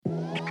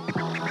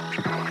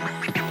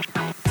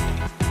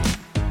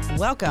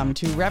Welcome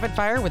to Rapid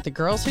Fire with the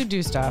Girls Who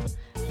Do Stuff.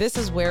 This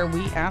is where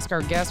we ask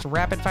our guests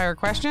rapid fire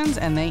questions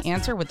and they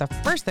answer with the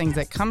first things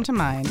that come to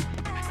mind.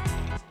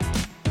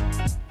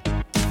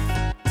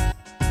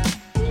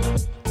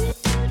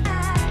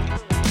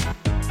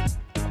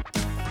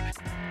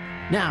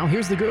 Now,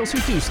 here's the Girls Who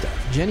Do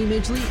Stuff, Jenny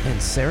Midgley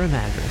and Sarah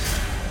Madras.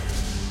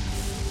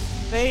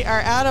 They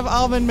are out of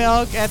almond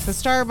milk at the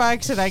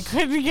Starbucks and I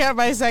couldn't get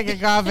my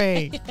second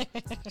coffee.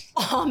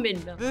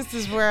 Almond milk. This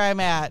is where I'm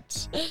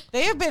at.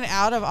 They have been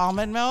out of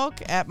almond milk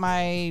at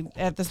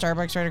the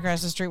Starbucks right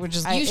across the street, which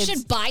is You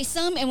should buy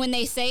some, and when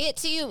they say it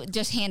to you,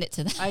 just hand it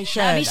to them. I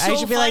should. That'd be so I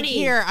should be like, funny.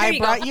 here, I you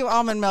brought go. you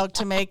almond milk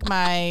to make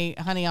my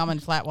honey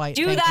almond flat white.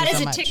 Do Thank that you so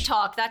as a much.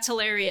 TikTok. That's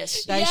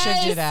hilarious. I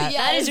should do that.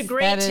 That is a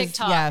great That is-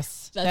 TikTok.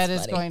 Yes, That's that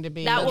is funny. going to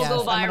be. That will yes.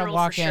 go I'm gonna viral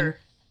walk for in. sure.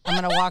 I'm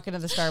going to walk into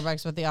the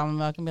Starbucks with the almond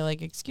milk and be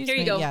like, excuse Here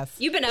me, you go. yes.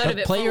 You've been out of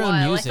it Play for your a own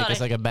while. music. I thought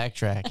It's like a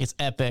backtrack. It's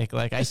epic.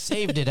 Like, I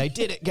saved it. I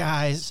did it,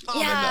 guys.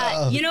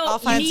 yeah, you know, I'll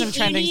find you some need,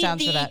 trending you need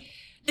sounds for that.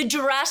 The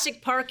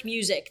Jurassic Park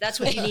music. That's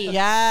what you need.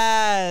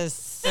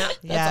 Yes. That's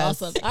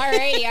yes. awesome.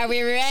 Alrighty, are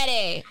we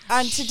ready?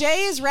 On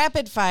today's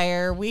Rapid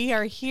Fire, we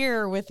are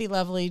here with the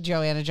lovely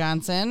Joanna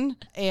Johnson.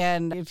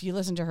 And if you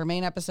listen to her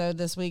main episode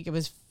this week, it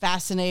was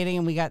fascinating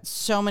and we got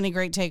so many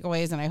great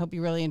takeaways and I hope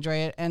you really enjoy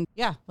it. And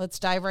yeah, let's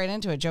dive right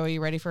into it. Joe, are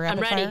you ready for I'm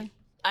Rapid ready. Fire?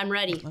 I'm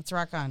ready. Let's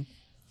rock on.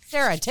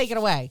 Sarah, take it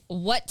away.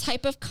 What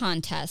type of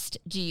contest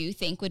do you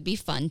think would be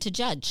fun to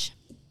judge?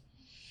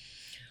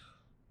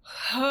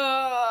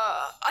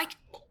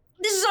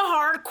 This is a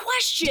hard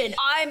question.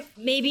 I'm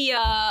maybe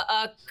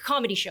a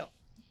comedy show.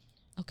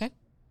 Okay.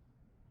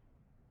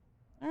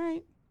 All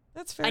right.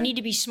 That's fair. I need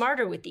to be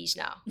smarter with these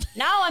now.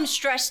 Now I'm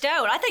stressed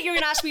out. I thought you were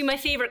going to ask me my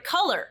favorite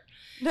color.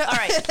 All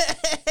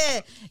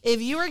right.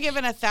 If you were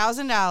given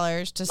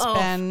 $1,000 to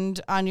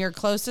spend on your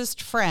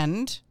closest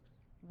friend,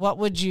 what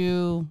would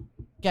you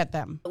get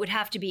them? It would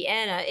have to be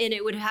Anna, and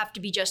it would have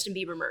to be Justin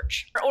Bieber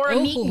merch. Or a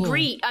meet and Ooh.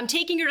 greet. I'm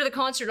taking her to the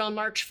concert on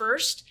March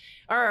 1st,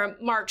 or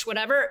March,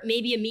 whatever.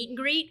 Maybe a meet and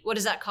greet. What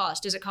does that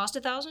cost? Does it cost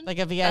 $1,000? Like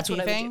a VIP That's what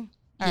I would thing? do.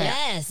 All right.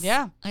 Yes.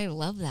 Yeah. I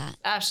love that.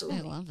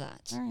 Absolutely. I love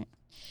that. All right.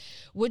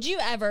 Would you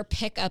ever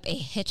pick up a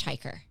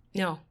hitchhiker?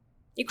 No.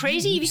 You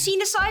crazy? Have you seen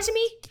the size of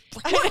me?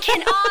 What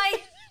can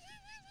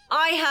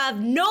I have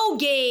no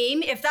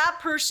game if that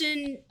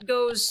person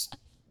goes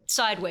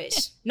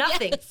sideways.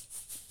 Nothing. Yes.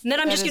 And then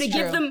I'm That just is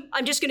gonna true.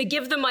 I'm just gonna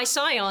give them my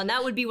scion.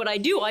 That would be what I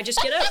do. I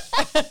just get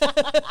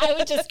out. I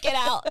would just get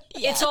out.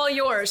 Yeah. It's all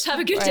yours. Have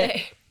a good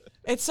day.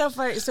 It's so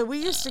funny. So we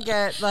used to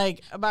get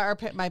like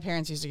my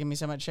parents used to give me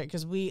so much shit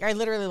because I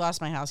literally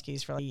lost my house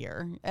keys for like a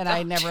year and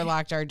I never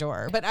locked our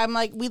door. But I'm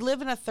like, we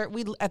live in at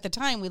the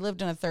time we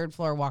lived in a third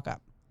floor walk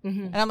up.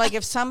 Mm-hmm. And I'm like,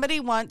 if somebody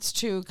wants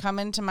to come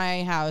into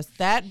my house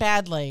that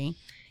badly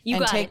You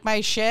and got take it. my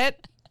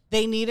shit,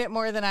 they need it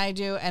more than I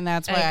do. And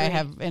that's why I agree.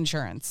 have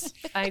insurance.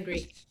 I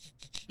agree.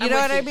 You I'm know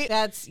with what I you. mean?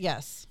 That's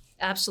yes.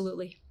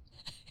 Absolutely.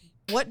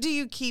 What do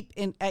you keep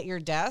at your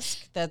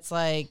desk that's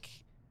like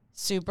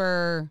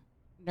super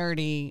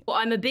nerdy? Well,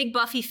 I'm a big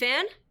Buffy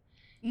fan.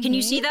 Can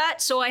you see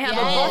that? So I have Yes.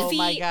 a Oh Buffy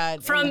my God, in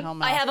the from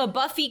home I health. have a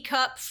Buffy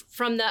cup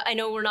from the I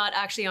know we're not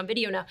actually on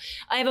video now.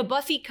 I have a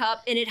Buffy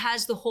cup and it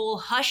has the whole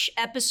Hush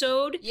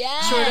episode.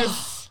 Yes. Sort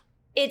of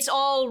it's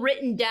all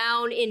written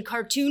down in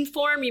cartoon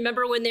form.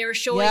 Remember when they were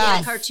showing Yes.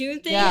 that cartoon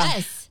thing? Yeah.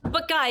 Yes.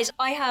 But guys,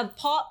 I have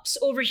Pops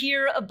over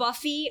here, a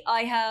Buffy.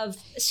 I have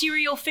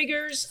cereal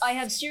figures. I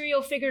have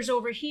cereal figures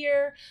over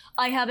here.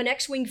 I have an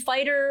X-Wing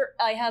fighter.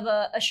 I have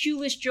a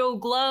Shoeless Joe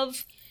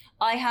glove.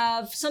 I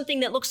have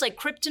something that looks like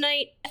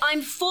kryptonite.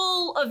 I'm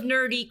full of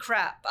nerdy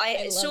crap.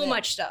 love So it.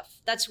 much stuff.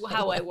 That's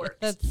how I work.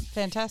 That's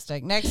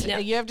fantastic. Next, Yeah.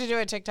 you have to do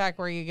a TikTok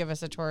where you give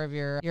us a tour of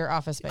your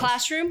office space.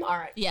 Classroom? All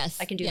right. Yes.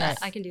 I can do Yes.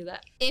 that. I can do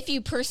that. If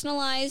you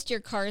personalized your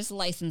car's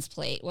license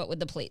plate, what would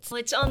the plate say? Well,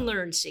 it's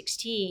Unlearn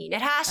 16.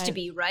 It has to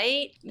be,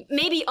 right?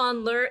 Maybe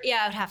Unlearn.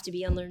 Yeah, it would have to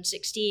be Unlearn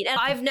 16. And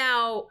I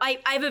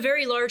have a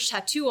very large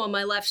tattoo on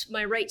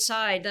my right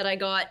side that I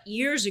got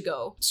years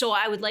ago. So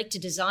I would like to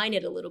design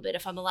it a little bit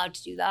if I'm allowed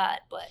to do that.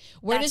 But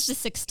Where that's- does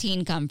the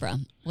 16 come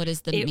from? What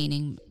is the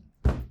meaning?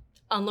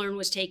 Unlearn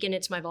was taken.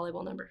 It's my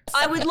volleyball number.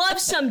 I would love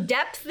some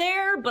depth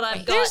there, but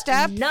I've There's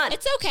got depth. none.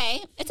 It's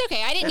okay. It's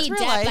okay. I didn't That's need real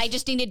depth. life. I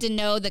just needed to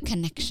know the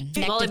connection.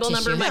 Connective Volleyball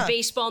number, tissue. my Yeah.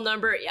 baseball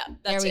number. Yeah, There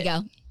that's we it.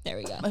 go. There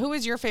we go. Who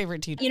is your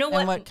favorite teacher? You know what?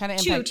 And what kind of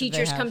Two impact did they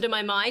teachers have? come to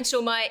my mind. So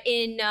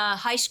in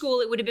high school,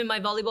 it would have been my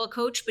volleyball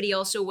coach, but he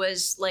also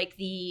was like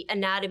the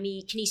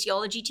anatomy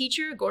kinesiology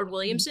teacher, Gord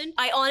Williamson.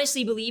 I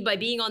honestly believe by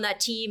being on that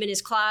team in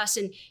his class,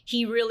 and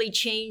he really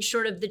changed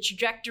sort of the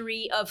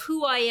trajectory of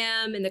who I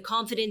am and the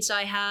confidence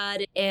I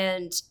had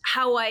and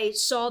how I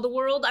saw the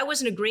world. I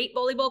wasn't a great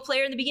volleyball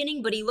player in the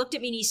beginning, but he looked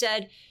at me and he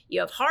said, "You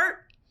have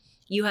heart,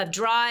 you have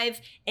drive,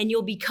 and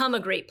you'll become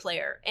a great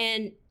player."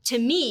 And to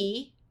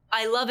me,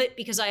 I love it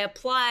because I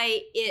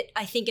apply it,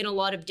 I think, in a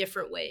lot of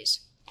different ways.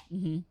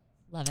 Mm-hmm.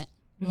 Love it.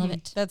 Love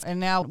it. And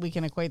now we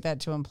can equate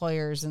that to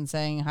employers and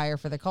saying hire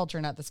for the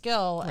culture, not the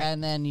skill,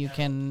 and then you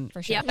can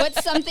For sure. Yeah.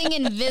 What's something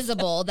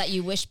invisible that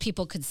you wish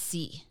people could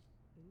see?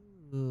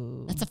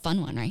 Ooh, That's a fun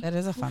one, right? that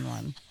is a fun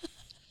one.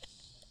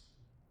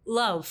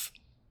 love.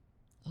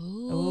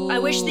 Ooh. I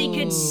wish they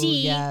could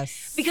see,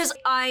 yes. because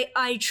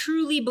I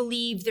truly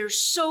believe there's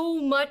so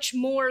much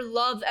more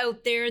love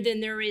out there than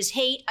there is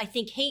hate. I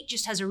think hate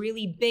just has a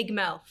really big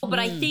mouth. But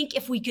I think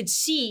if we could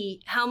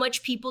see how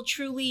much people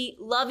truly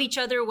love each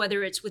other,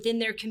 whether it's within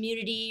their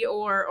community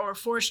or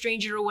for a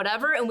stranger or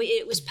whatever, and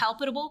it was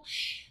palpable,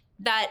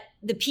 that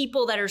the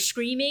people that are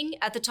screaming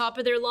at the top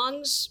of their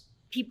lungs,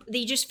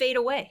 they just fade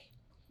away.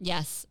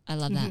 Yes, I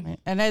love that. Right.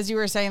 And as you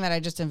were saying that, I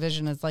just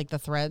envisioned it's like the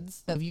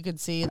threads. If you could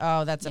see,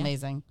 oh, that's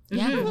amazing.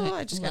 Yeah. Ooh,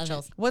 I just got Love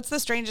chills. What's the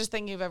strangest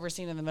thing you've ever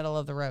seen in the middle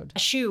of the road? A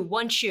shoe,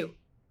 one shoe.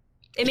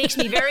 It makes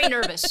me very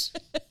nervous.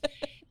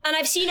 And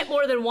I've seen it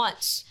more than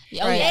once.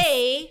 Oh, yes.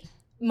 A,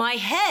 my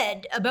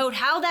head about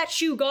how that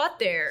shoe got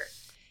there.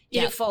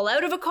 Did it fall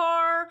out of a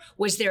car?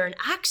 Was there an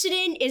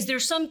accident? Is there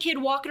some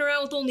kid walking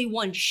around with only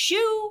one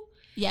shoe?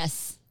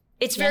 Yes.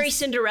 It's very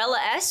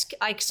Cinderella-esque.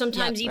 I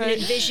sometimes even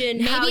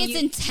envision how Maybe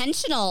it's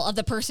intentional of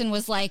the person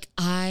was like,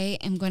 I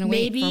am going to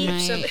wait for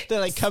my...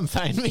 They're like, come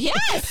find me.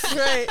 Yes.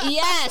 Right.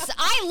 Yes.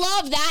 I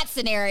love that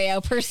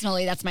scenario.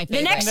 Personally, that's my favorite.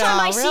 The next time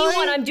I see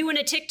one, I'm doing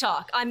a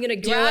TikTok. I'm going to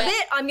grab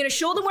it. I'm going to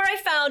show them where I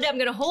found it. I'm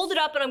going to hold it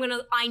up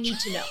and I need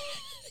to know.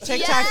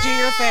 TikTok, do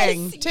your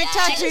thing.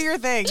 TikTok, do your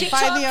thing. TikTok,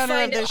 Find the owner of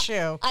find this it.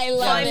 shoe. I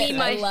love it.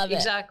 I love it.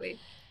 Exactly.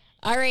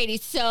 Alrighty.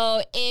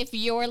 So if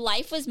your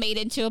life was made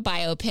into a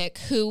biopic,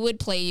 who would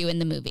play you in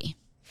the movie?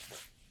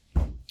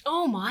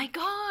 Oh my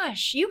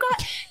gosh. You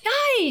got,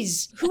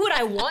 guys, who would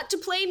I want to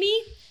play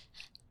me?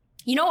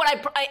 You know what?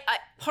 I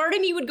part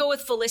of me would go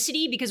with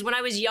Felicity, because when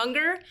I was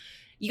younger,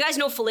 you guys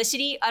know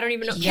Felicity? I don't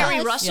even know. Yes.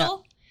 Carrie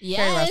Russell? Yes.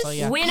 Carrie Russell,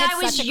 yeah. When had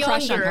I was such a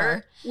crush on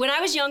her.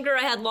 younger,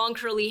 I had long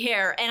curly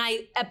hair,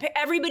 and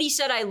everybody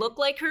said I look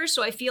like her,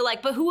 so I feel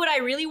like, but who would I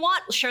really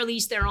want?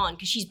 Charlize Theron,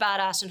 because she's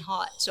badass and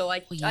hot. So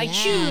I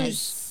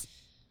choose.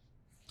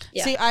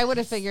 Yeah. See, I would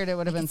have figured it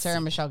would have been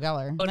Sarah Michelle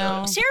Gellar. Oh,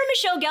 no. Sarah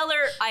Michelle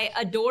Gellar, I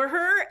adore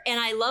her, and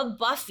I love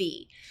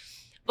Buffy.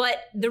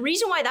 But the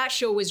reason why that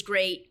show was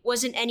great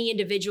wasn't any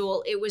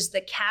individual; it was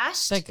the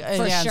cast. For sure.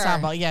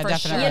 Ensemble. Yeah, For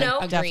definitely. sure. You know?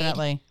 Agreed.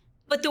 Definitely.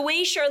 But the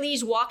way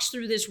Charlize walks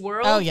through this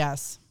world, Oh,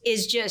 yes.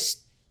 is just.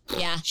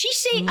 Yeah.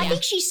 I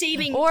think she's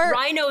saving Or-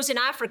 rhinos in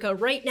Africa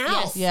right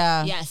now. Yes.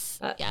 Yeah. Yes.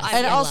 Yes.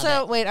 And I also,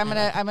 love it. wait,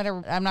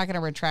 I'm not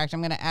gonna retract.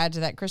 I'm gonna add to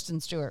that. Kristen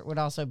Stewart would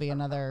also be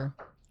another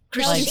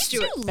Kristen She's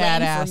Stewart. too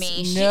lame badass. for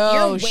me. No,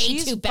 you're way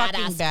she's too fucking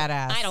badass.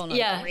 badass. I don't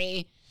Yeah.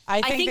 agree.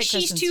 I that think she's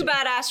Kristen too Stewart-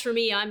 badass for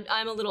me.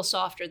 I'm a little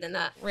softer than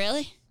that.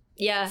 Really?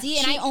 Yeah. See,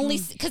 and I only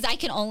because I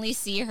can only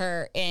see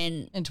her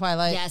in. in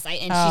Twilight. Yes,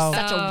 and Oh. she's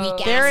such a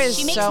weak ass. There is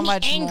she makes so me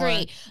much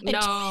angry.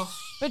 No.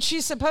 But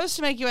she's supposed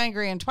to make you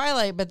angry in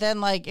Twilight, but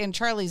then like in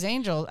Charlie's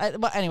Angels.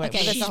 Well, anyway, Okay,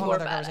 but that's She's a whole more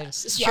other badass.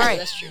 conversation. It's All true, right.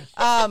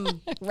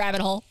 That's true. Rabbit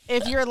hole.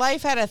 If your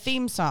life had a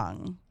theme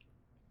song,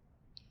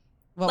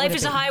 what would Life it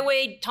is be? a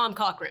Highway, Tom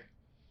Cochran.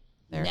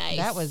 There, Nice.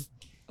 That was.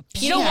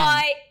 You know Yeah.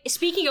 why?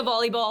 Speaking of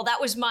volleyball, that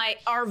was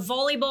our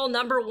volleyball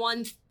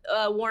 #1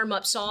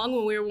 warm-up song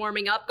when we were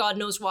warming up, God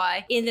knows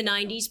why, in the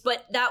 90s.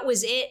 But that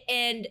was it.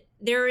 And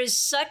there is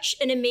such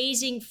an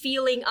amazing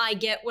feeling I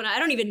get when I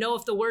don't even know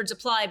if the words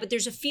apply, but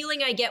there's a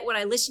feeling I get when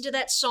I listen to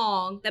that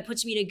song that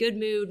puts me in a good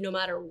mood no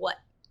matter what.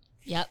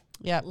 Yep.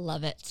 Yep.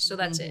 Love it. So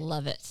that's it.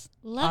 Love it.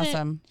 Love it.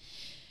 Awesome.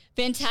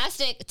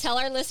 Fantastic. Tell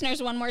our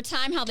listeners one more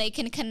time how they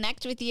can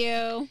connect with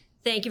you.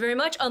 Thank you very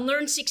much.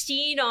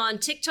 Unlearn16 on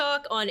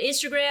TikTok, on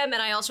Instagram, and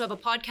I also have a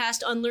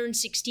podcast,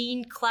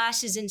 Unlearn16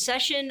 Classes in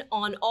Session,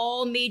 on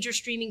all major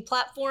streaming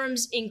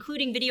platforms,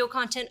 including video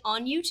content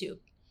on YouTube.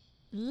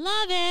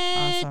 Love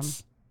it.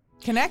 Awesome.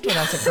 Connect with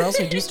us at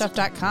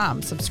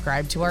girlswhodostuff.com.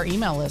 Subscribe to our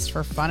email list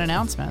for fun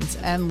announcements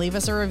and leave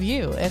us a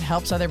review. It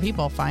helps other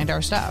people find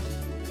our stuff.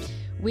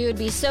 We would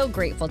be so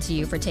grateful to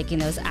you for taking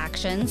those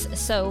actions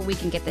so we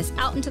can get this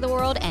out into the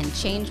world and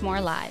change more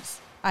lives.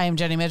 I am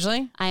Jenny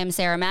Midgley. I am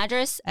Sarah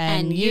Madras,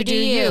 And you do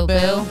you,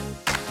 boo.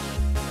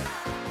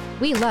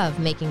 We love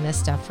making this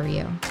stuff for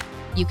you.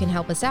 You can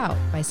help us out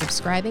by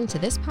subscribing to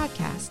this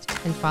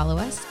podcast and follow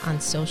us on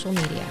social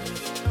media.